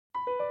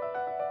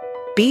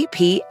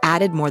BP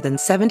added more than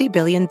 $70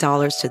 billion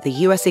to the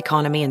U.S.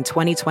 economy in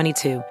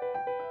 2022.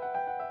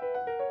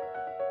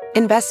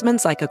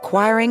 Investments like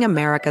acquiring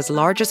America's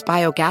largest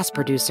biogas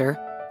producer,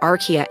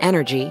 Archaea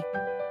Energy,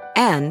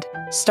 and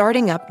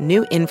starting up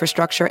new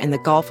infrastructure in the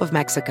Gulf of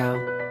Mexico.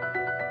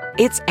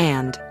 It's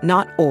and,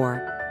 not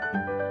or.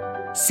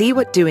 See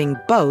what doing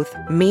both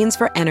means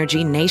for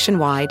energy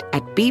nationwide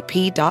at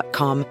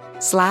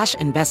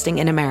bp.com/investing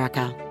in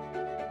America.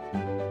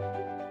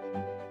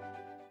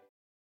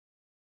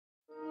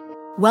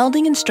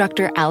 Welding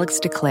instructor Alex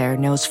DeClaire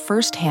knows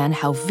firsthand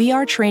how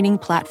VR training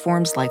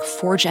platforms like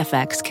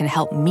ForgeFX can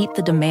help meet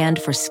the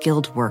demand for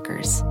skilled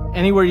workers.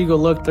 Anywhere you go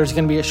look, there's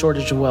going to be a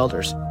shortage of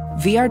welders.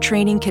 VR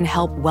training can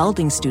help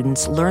welding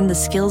students learn the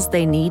skills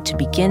they need to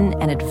begin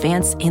and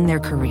advance in their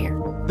career.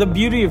 The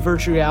beauty of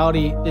virtual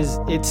reality is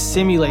it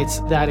simulates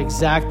that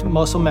exact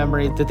muscle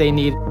memory that they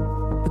need.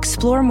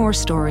 Explore more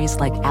stories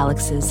like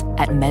Alex's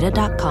at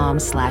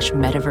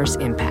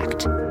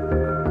meta.com/metaverseimpact.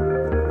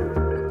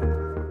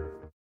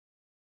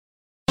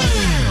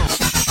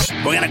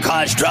 We're going to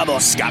cause trouble.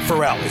 Scott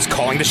Farrell is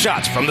calling the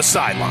shots from the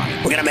sideline.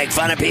 We're going to make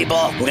fun of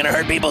people. We're going to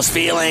hurt people's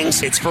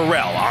feelings. It's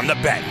Farrell on the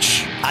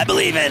bench. I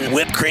believe in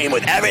whipped cream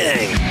with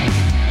everything.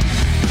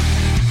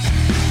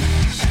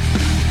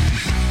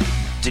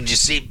 Did you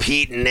see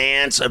Pete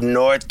Nance of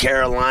North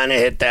Carolina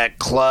hit that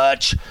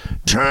clutch,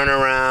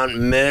 turnaround,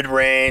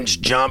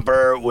 mid-range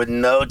jumper with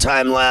no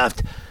time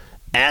left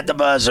at the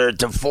buzzer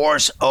to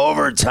force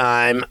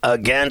overtime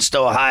against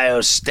Ohio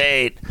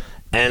State?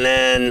 And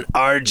then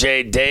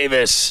R.J.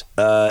 Davis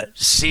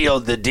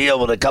sealed the deal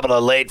with a couple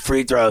of late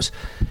free throws.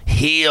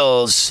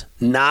 Heels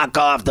knock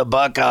off the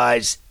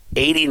Buckeyes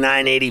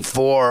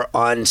 89-84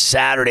 on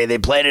Saturday. They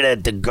played it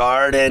at the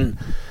Garden,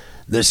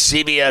 the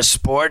CBS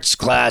Sports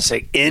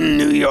Classic in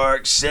New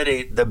York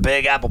City. The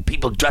Big Apple,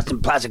 people dressed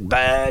in plastic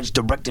bags,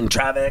 directing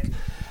traffic.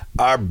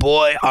 Our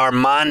boy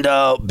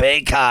Armando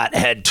Bacot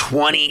had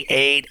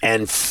 28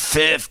 and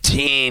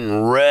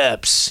 15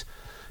 rips.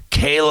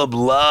 Caleb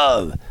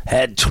Love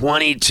had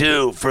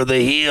 22 for the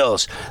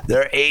Heels.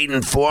 They're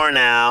 8-4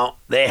 now.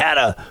 They had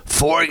a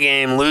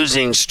 4-game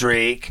losing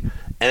streak,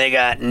 and they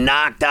got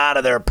knocked out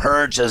of their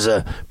perch as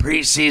a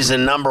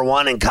preseason number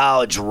 1 in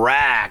college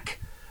rack.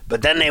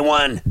 But then they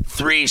won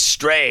 3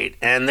 straight,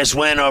 and this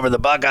win over the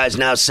Buckeyes,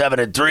 now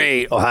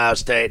 7-3, Ohio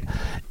State,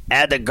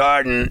 at the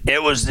Garden.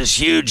 It was this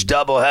huge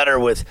doubleheader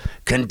with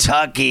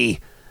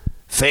Kentucky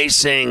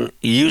facing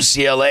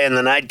UCLA in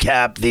the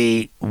nightcap.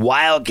 The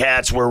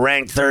Wildcats were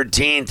ranked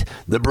 13th,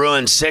 the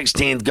Bruins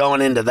 16th going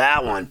into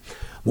that one.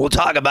 We'll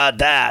talk about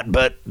that,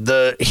 but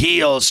the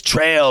Heels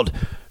trailed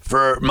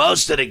for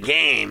most of the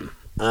game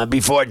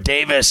before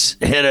Davis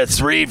hit a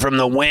 3 from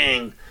the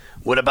wing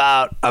with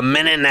about a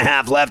minute and a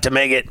half left to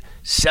make it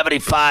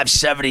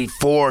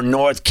 75-74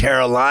 North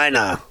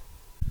Carolina.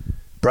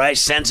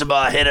 Bryce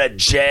Sensabaugh hit a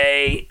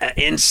J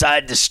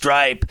inside the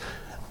stripe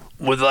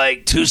with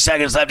like 2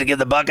 seconds left to give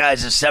the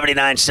Buckeyes a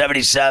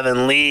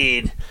 79-77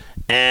 lead.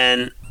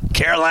 And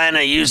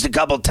Carolina used a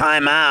couple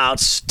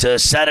timeouts to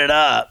set it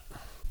up.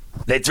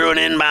 They threw an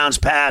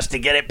inbounds pass to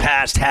get it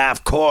past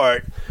half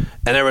court,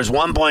 and there was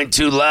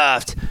 1.2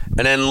 left.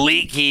 And then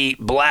Leaky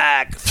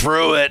Black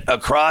threw it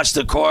across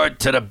the court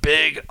to the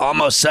big,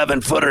 almost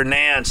 7-footer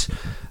Nance,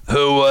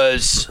 who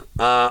was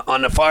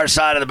on the far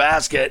side of the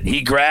basket. He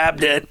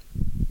grabbed it.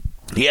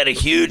 He had a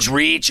huge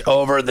reach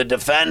over the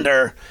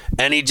defender,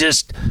 and he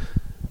just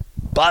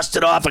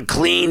busted off a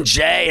clean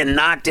J and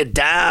knocked it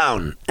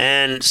down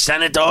and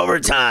sent it to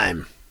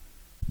overtime.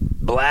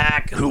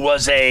 Black, who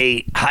was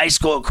a high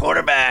school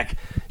quarterback,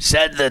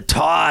 said the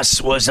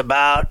toss was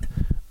about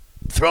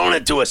throwing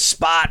it to a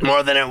spot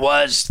more than it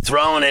was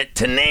throwing it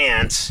to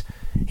Nance.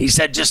 He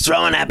said just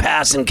throwing that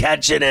pass and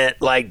catching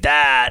it like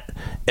that,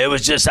 it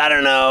was just, I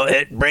don't know,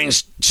 it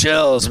brings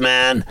chills,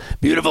 man.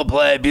 Beautiful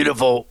play,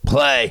 beautiful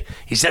play.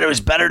 He said it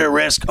was better to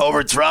risk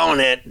overthrowing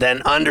it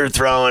than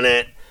underthrowing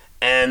it,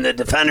 and the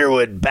defender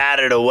would bat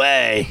it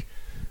away.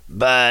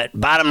 But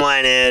bottom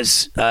line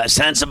is,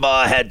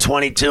 Sensabaugh had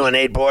 22 and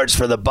 8 boards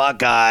for the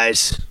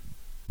Buckeyes.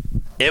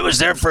 It was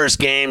their first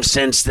game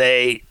since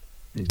they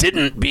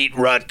didn't beat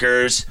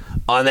Rutgers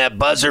on that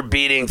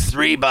buzzer-beating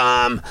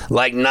 3-bomb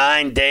like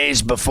 9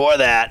 days before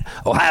that.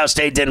 Ohio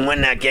State didn't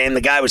win that game.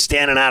 The guy was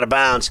standing out of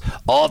bounds.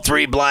 All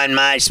 3 blind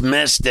mice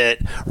missed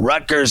it.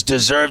 Rutgers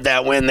deserved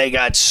that win. They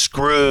got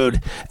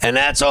screwed, and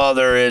that's all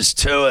there is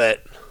to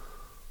it.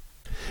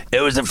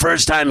 It was the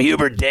first time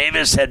Hubert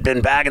Davis had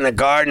been back in the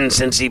Garden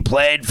since he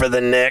played for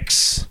the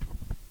Knicks.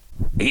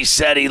 He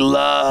said he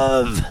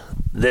loved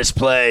this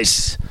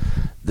place.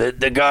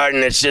 The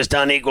Garden, it's just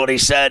unequaled. He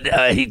said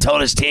he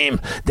told his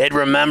team they'd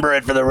remember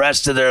it for the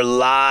rest of their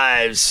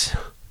lives.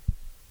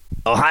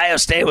 Ohio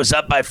State was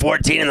up by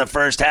 14 in the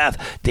first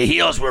half. The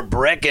Heels were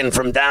bricking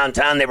from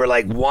downtown. They were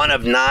like 1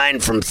 of 9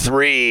 from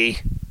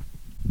 3.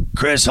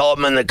 Chris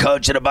Holtmann, the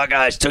coach of the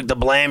Buckeyes, took the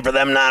blame for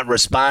them not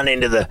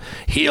responding to the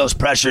Heels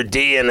pressure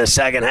D in the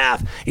second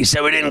half. He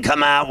said we didn't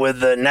come out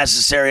with the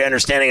necessary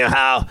understanding of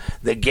how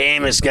the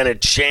game is going to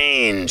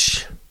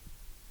change.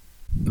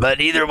 But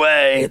either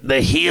way,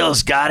 the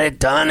Heels got it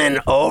done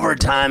in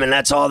overtime, and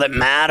that's all that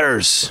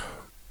matters.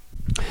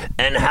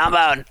 And how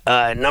about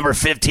number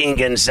 15,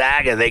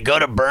 Gonzaga? They go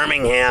to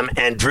Birmingham,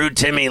 and Drew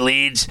Timme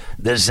leads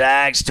the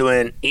Zags to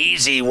an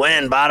easy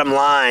win, bottom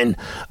line,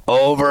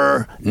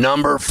 over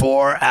number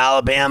 4,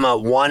 Alabama,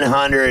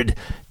 100-90.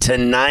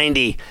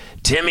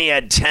 Timme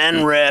had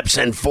 10 rips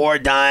and 4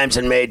 dimes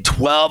and made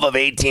 12 of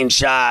 18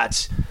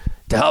 shots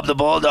to help the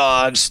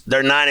Bulldogs.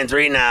 They're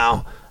 9-3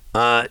 now.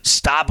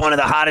 Stop one of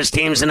the hottest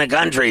teams in the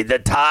country, the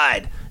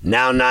Tide,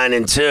 now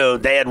 9-2.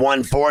 They had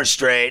won 4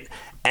 straight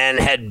and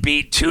had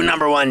beat 2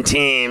 number 1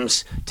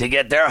 teams to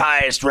get their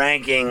highest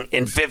ranking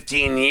in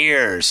 15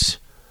 years.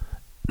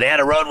 They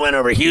had a road win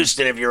over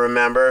Houston, if you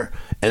remember,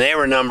 and they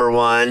were number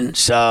 1.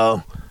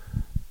 So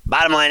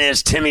bottom line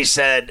is, Timme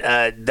said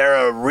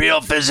they're a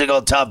real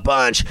physical, tough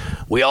bunch.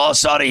 We all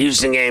saw the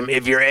Houston game.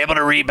 If you're able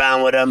to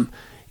rebound with them,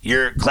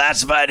 you're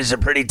classified as a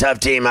pretty tough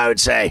team, I would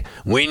say.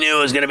 We knew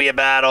it was going to be a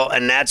battle,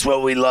 and that's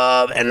what we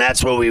love, and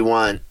that's what we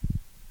want.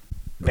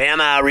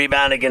 Bama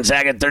rebounded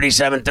Gonzaga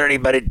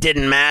 37-30, but it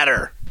didn't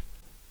matter.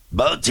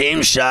 Both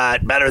teams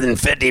shot better than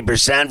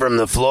 50% from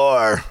the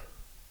floor.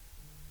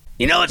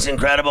 You know what's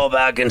incredible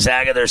about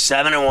Gonzaga? They're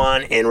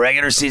 7-1 in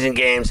regular season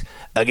games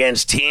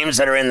against teams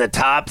that are in the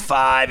top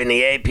 5 in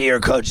the AP or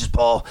coaches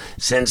poll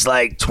since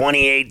like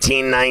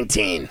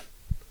 2018-19.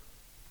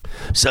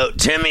 So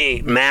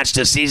Timme matched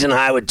a season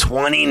high with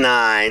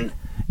 29,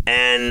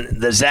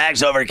 and the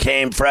Zags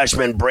overcame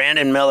freshman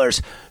Brandon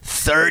Miller's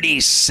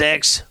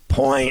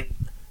 36-point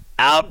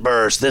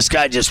outburst. This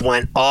guy just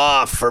went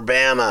off for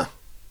Bama.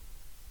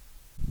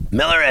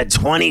 Miller had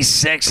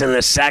 26 in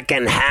the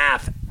second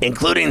half,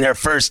 including their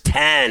first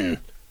 10.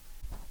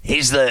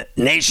 He's the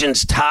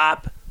nation's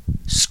top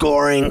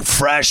scoring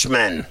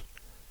freshman.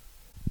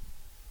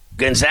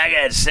 Gonzaga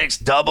had 6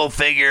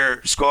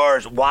 double-figure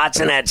scores.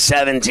 Watson had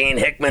 17,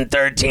 Hickman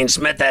 13,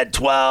 Smith had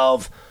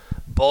 12,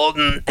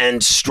 Bolden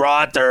and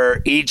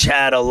Strother each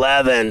had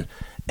 11,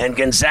 and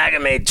Gonzaga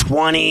made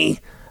 20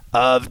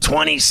 of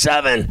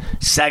 27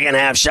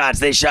 second-half shots.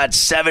 They shot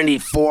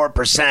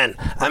 74%.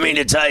 I mean,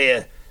 to tell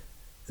you,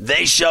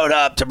 they showed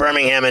up to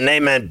Birmingham, and they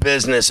meant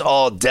business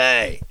all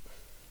day.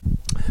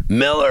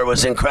 Miller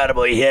was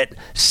incredible. He hit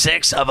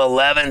 6 of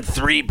 11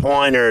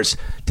 three-pointers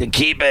to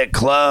keep it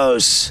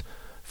close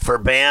for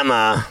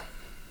Bama.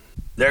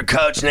 Their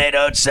coach, Nate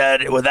Oates,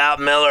 said, without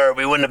Miller,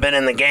 we wouldn't have been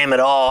in the game at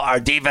all. Our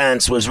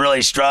defense was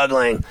really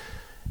struggling.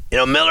 You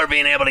know, Miller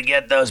being able to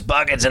get those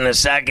buckets in the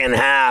second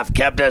half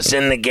kept us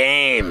in the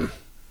game.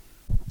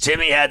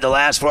 Timme had the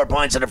last 4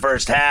 points of the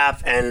first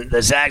half, and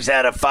the Zags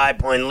had a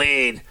 5-point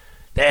lead.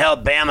 They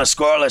held Bama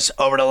scoreless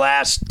over the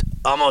last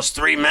almost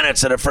 3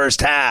 minutes of the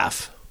first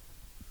half.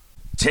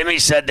 Timme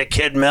said the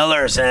kid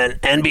Miller's an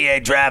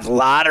NBA draft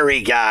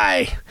lottery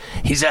guy.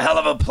 He's a hell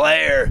of a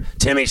player,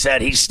 Timme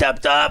said. He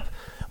stepped up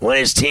when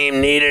his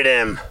team needed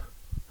him.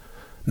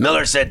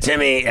 Miller said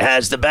Timme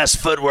has the best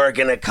footwork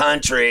in the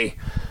country.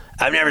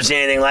 I've never seen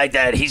anything like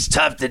that. He's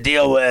tough to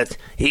deal with.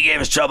 He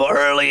gave us trouble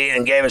early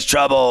and gave us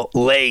trouble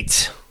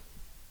late.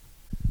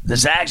 The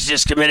Zags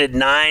just committed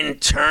 9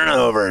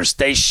 turnovers.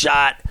 They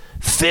shot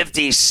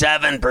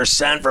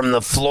 57% from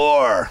the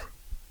floor.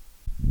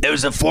 It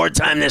was the 4th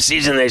time this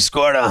season they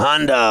scored a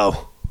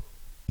hundo.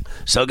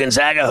 So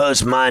Gonzaga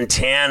hosts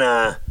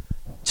Montana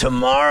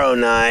tomorrow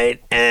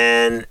night,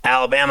 and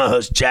Alabama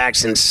hosts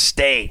Jackson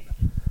State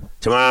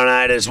tomorrow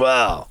night as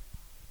well.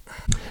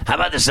 How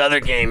about this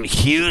other game?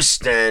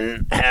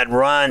 Houston had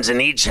runs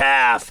in each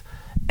half,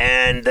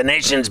 and the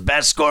nation's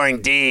best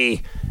scoring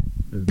D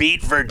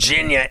beat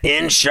Virginia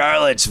in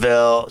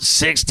Charlottesville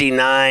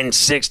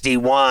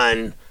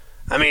 69-61.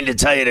 I mean, to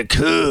tell you, the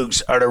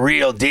Cougs are the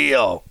real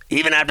deal.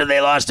 Even after they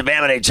lost to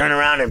Bama, they turn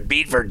around and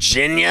beat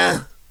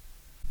Virginia.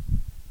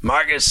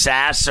 Marcus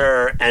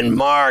Sasser and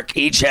Mark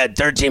each had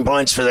 13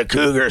 points for the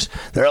Cougars.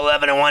 They're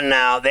 11-1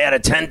 now. They had a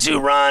 10-2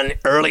 run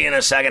early in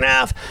the second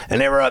half, and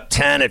they were up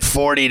 10 at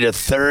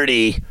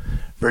 40-30.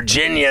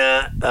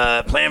 Virginia,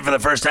 playing for the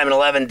first time in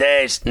 11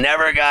 days,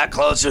 never got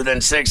closer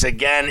than 6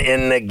 again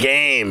in the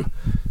game.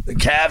 The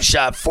Cavs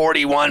shot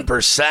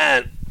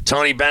 41%.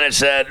 Tony Bennett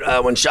said,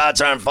 when shots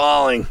aren't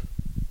falling,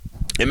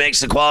 it makes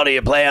the quality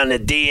of play on the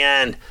D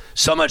end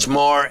so much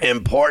more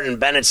important.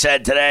 Bennett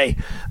said today,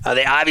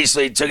 they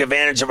obviously took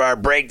advantage of our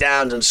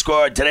breakdowns and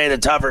scored. Today, the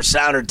tougher,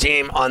 sounder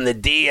team on the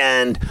D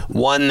end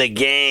won the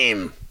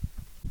game.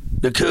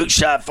 The Cougs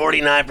shot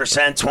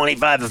 49%,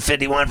 25 of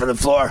 51 from the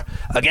floor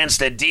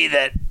against a D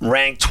that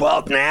ranked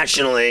 12th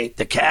nationally.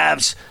 The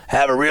Cavs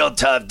have a real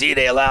tough D.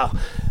 They allow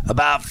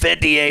about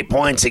 58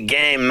 points a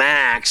game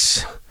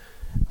max,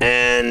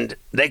 and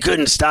they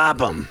couldn't stop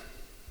them.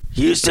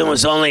 Houston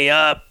was only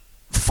up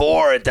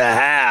 4 at the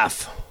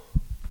half.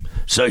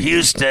 So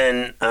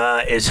Houston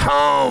is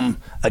home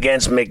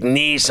against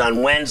McNeese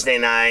on Wednesday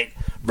night.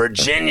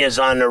 Virginia's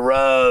on the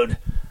road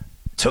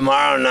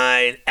tomorrow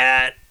night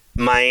at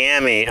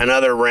Miami,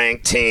 another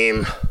ranked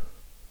team.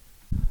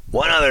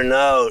 One other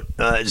note,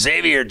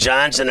 Xavier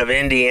Johnson of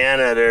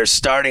Indiana, their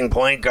starting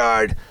point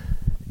guard,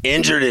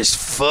 injured his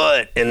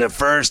foot in the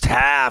first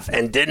half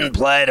and didn't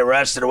play the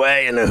rest of the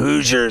way in the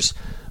Hoosiers'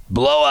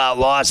 blowout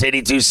loss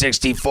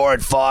 82-64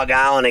 at Fog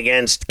Island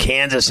against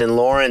Kansas and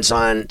Lawrence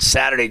on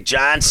Saturday.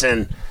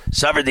 Johnson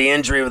suffered the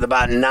injury with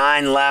about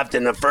 9 left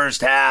in the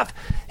first half.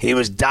 He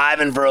was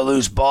diving for a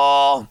loose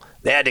ball.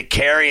 They had to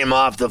carry him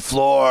off the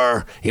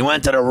floor. He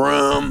went to the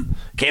room,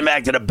 came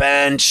back to the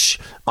bench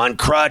on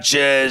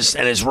crutches,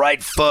 and his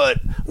right foot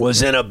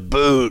was in a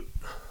boot.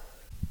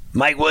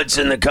 Mike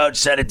Woodson, the coach,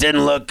 said it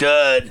didn't look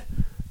good,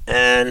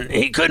 and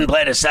he couldn't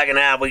play the second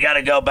half. We got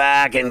to go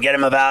back and get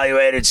him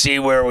evaluated, see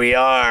where we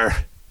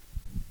are.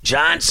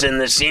 Johnson,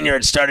 the senior,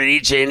 had started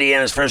each of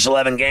Indiana's first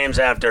 11 games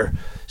after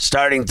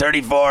starting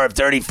 34 of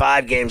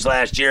 35 games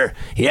last year.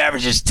 He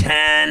averages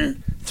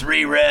 10,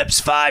 3 rips,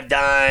 5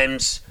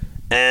 dimes,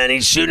 and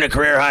he's shooting a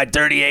career-high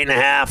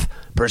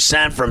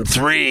 38.5% from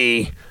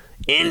 3.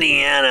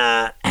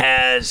 Indiana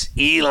has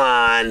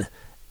Elon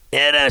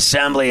at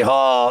Assembly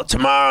Hall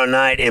tomorrow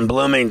night in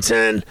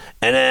Bloomington,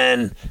 and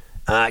then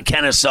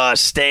Kennesaw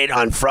State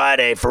on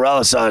Friday for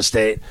Rensselaer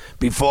State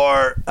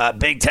before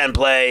Big Ten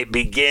play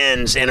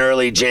begins in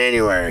early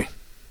January.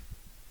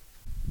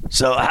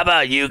 So how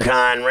about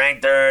UConn?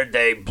 Ranked third.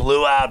 They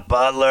blew out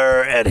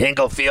Butler at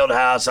Hinkle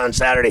Fieldhouse on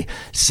Saturday,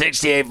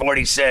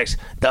 68-46.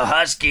 The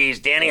Huskies,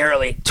 Danny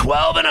Hurley,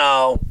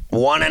 12-0,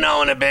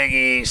 1-0 in the Big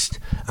East.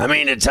 I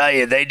mean to tell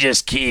you, they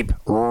just keep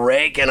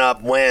raking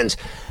up wins.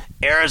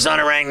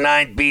 Arizona ranked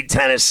 9th, beat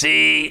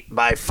Tennessee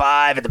by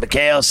 5 at the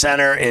McHale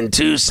Center in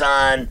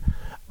Tucson.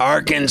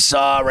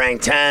 Arkansas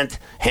ranked 10th,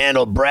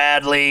 handled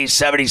Bradley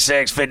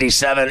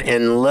 76-57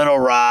 in Little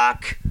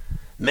Rock.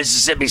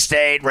 Mississippi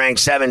State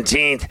ranked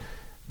 17th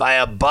by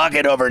a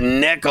bucket over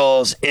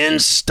Nichols in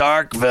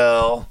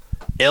Starkville.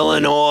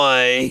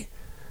 Illinois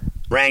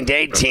ranked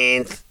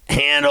 18th,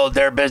 handled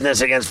their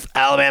business against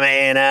Alabama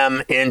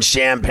A&M in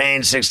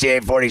Champaign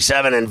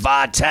 68-47, and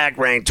Va Tech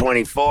ranked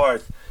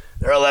 24th.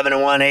 They're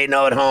 11-1,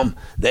 8-0 at home.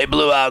 They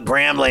blew out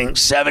Grambling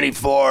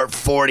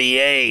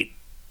 74-48.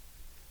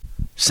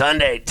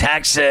 Sunday,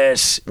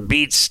 Texas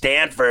beat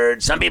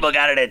Stanford. Some people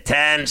got it at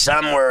 10.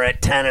 Some were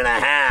at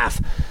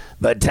 10.5.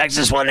 But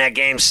Texas won that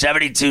game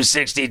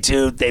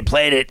 72-62. They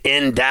played it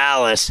in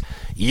Dallas.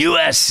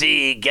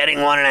 USC getting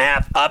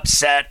 1.5,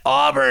 upset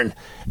Auburn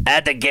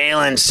at the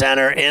Galen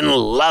Center in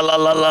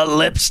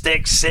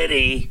Lipstick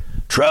City.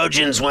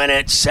 Trojans win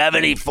it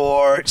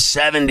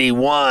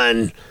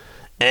 74-71.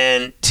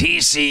 And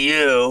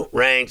TCU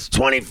ranked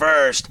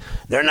 21st.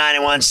 They're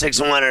 9-1,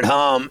 6-1 at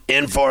home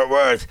in Fort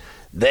Worth.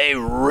 They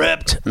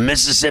ripped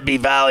Mississippi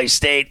Valley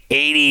State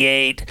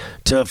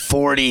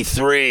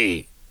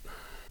 88-43.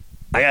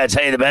 I got to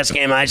tell you, the best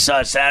game I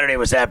saw Saturday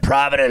was that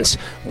Providence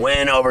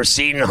win over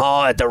Seton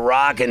Hall at the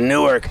Rock in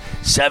Newark,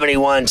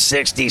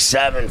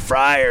 71-67.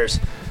 Friars.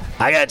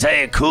 I got to tell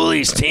you,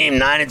 Cooley's team,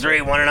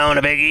 9-3, 1-0 in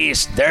the Big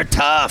East. They're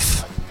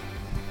tough.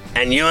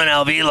 And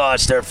UNLV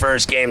lost their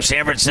first game.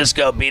 San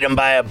Francisco beat them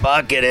by a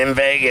bucket in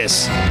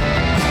Vegas.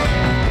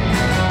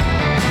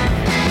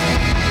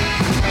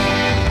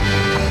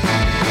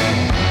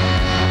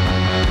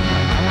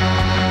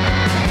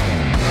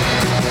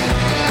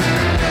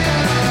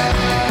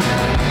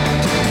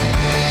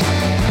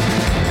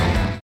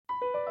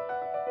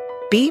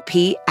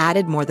 BP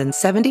added more than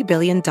 $70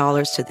 billion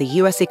to the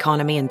U.S.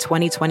 economy in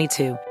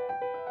 2022.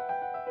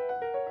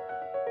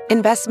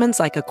 Investments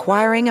like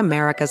acquiring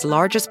America's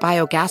largest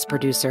biogas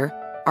producer,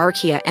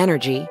 Archaea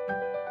Energy,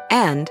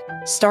 and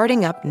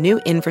starting up new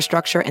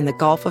infrastructure in the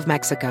Gulf of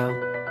Mexico.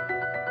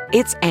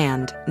 It's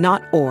and,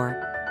 not or.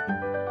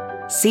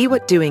 See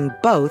what doing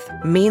both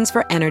means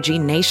for energy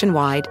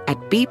nationwide at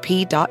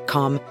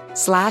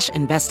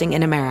bp.com/investing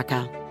in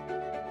America.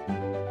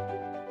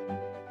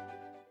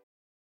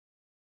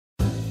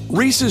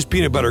 Reese's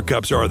Peanut Butter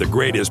Cups are the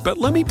greatest, but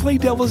let me play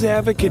devil's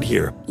advocate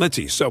here. Let's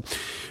see. So,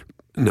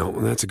 no,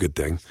 that's a good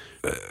thing.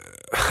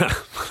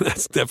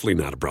 That's definitely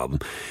not a problem.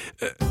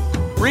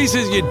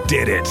 Reese's, you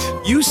did it.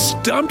 You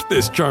stumped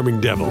this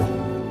charming devil.